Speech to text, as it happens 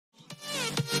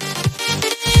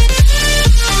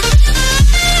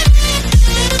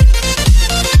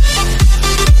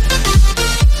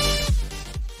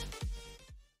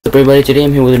What's up everybody, today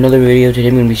I'm here with another video. Today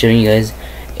I'm going to be showing you guys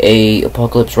a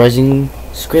Apocalypse Rising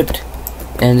script,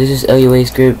 and this is LUA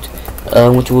script.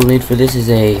 What you will need for this is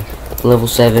a level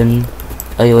 7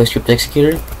 LUA script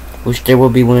executor, which there will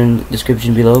be one in the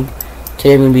description below.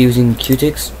 Today I'm going to be using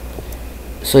Qtix.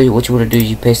 So what you want to do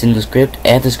is you paste in the script,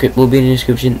 and the script will be in the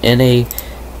description, and a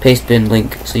paste bin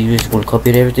link. So you just want to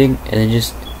copy everything and then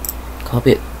just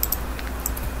copy it.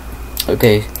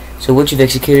 Okay, so once you've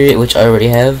executed it, which I already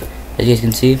have, as you guys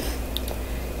can see,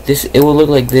 it will look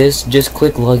like this. Just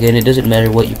click login. It doesn't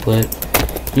matter what you put.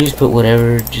 You just put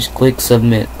whatever. Just click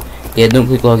submit. Yeah, don't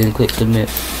click login. Click submit.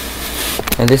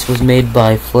 And this was made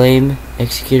by Flame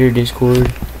Executor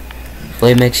Discord.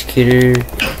 Flame Executor.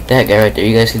 That guy right there.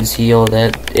 You guys can see all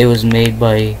that. It was made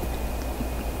by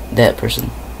that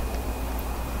person.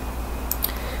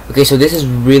 Okay, so this is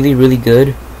really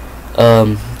good.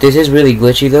 This is really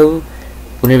glitchy though,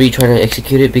 whenever you try to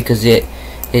execute it, because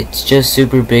it's just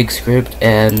super big script,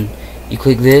 and you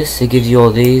click this, it gives you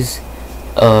all these,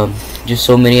 just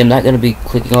so many. I'm not gonna be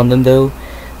clicking on them though,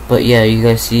 but yeah, you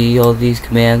guys see all these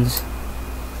commands.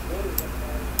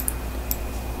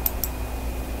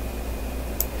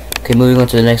 Okay, moving on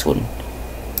to the next one.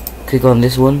 Click on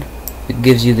this one. It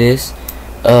gives you this.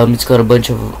 It's got a bunch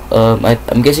of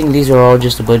I'm guessing these are all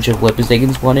just a bunch of weapons they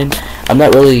can spawn in. I'm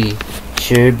not really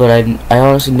sure, but I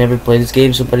honestly never played this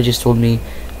game. Somebody just told me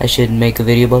I should make a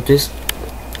video about this.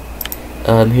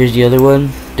 Here's the other one.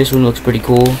 This one looks pretty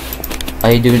cool.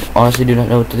 I honestly do not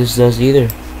know what this does either.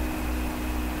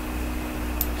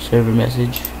 Server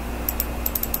message.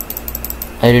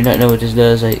 I do not know what this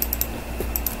does. I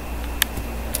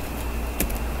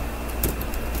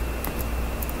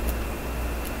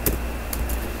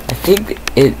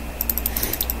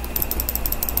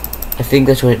think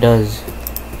that's what it does.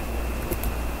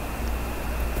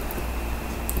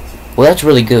 Well, that's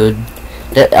really good.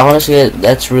 That honestly,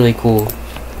 that's really cool.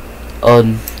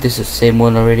 This is the same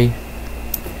one already.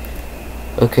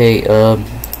 Okay,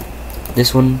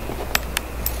 this one.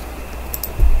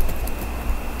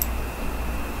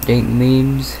 Dank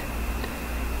memes.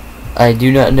 I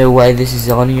do not know why this is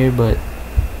on here, but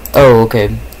oh,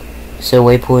 okay. So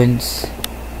waypoints,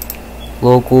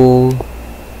 local.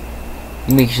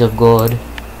 You make yourself God,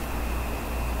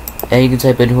 and you can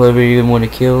type in whoever you want to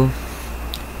kill,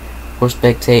 or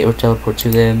spectate, or teleport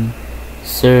to them.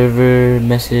 Server,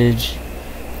 message,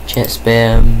 chat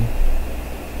spam.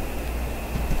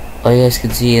 All you guys can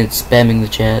see, it's spamming the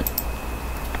chat.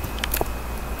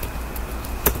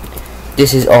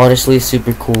 This is honestly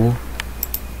super cool.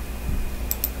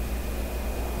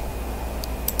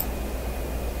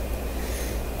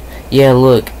 Yeah,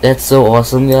 look, that's so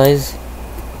awesome, guys.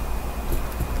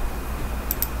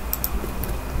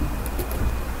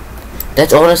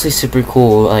 That's honestly super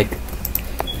cool. Like,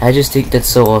 I just think that's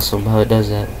so awesome how it does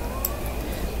that.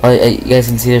 You guys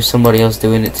can see there's somebody else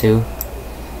doing it too.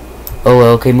 Oh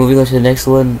well, okay, moving on to the next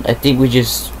one. I think we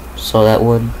just saw that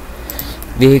one.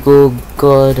 Vehicle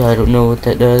God, I don't know what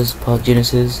that does. Pod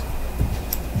Genesis.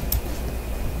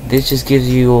 This just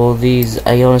gives you all these.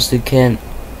 I honestly I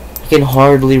can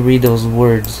hardly read those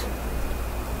words.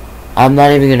 I'm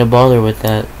not even gonna bother with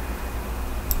that.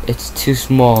 It's too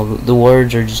small. The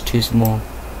words are just too small.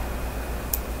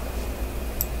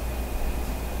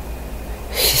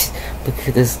 Look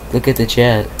at this. Look at the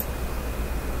chat.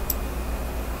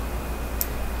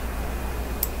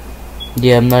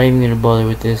 Yeah, I'm not even gonna bother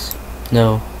with this.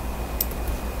 No.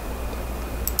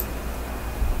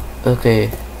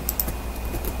 Okay.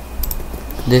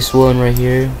 This one right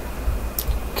here.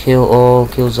 Kill all.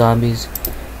 Kill zombies.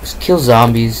 Kill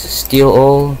zombies. Steal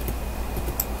all.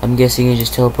 I'm guessing it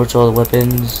just teleports all the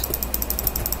weapons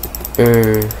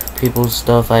or people's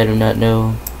stuff. I do not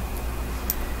know.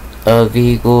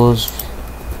 Vehicles.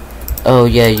 Oh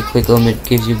yeah, you click on it,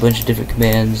 gives you a bunch of different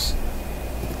commands.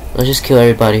 Let's just kill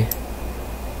everybody.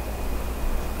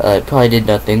 It probably did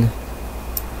nothing.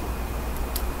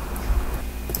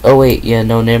 Oh wait, yeah,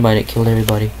 no, never mind. It killed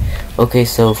everybody. Okay,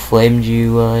 so Flame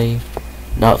GUI,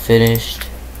 not finished.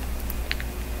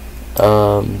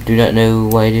 Do not know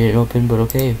why it didn't open, but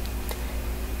okay.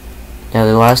 Now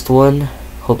the last one.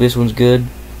 Hope this one's good.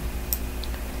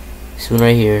 This one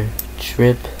right here.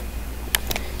 Trip.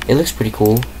 It looks pretty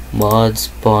cool. Mod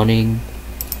spawning.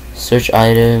 Search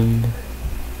item.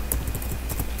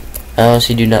 I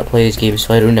honestly do not play this game,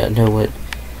 so I do not know what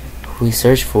we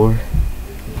search for.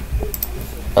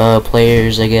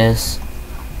 Players, I guess.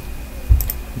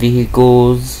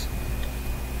 Vehicles.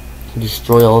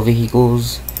 Destroy all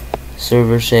vehicles.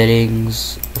 Server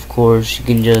settings, of course, you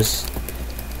can just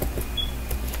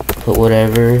put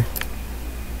whatever.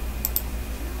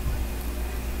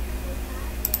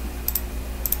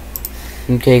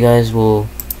 Okay guys, well,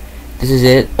 this is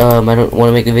it. I don't want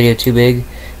to make the video too big,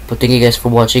 but thank you guys for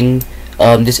watching.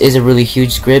 This is a really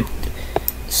huge script,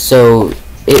 so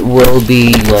it will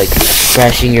be like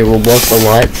crashing your Roblox a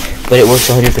lot, but it works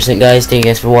 100% guys. Thank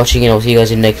you guys for watching, and I'll see you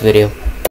guys in the next video.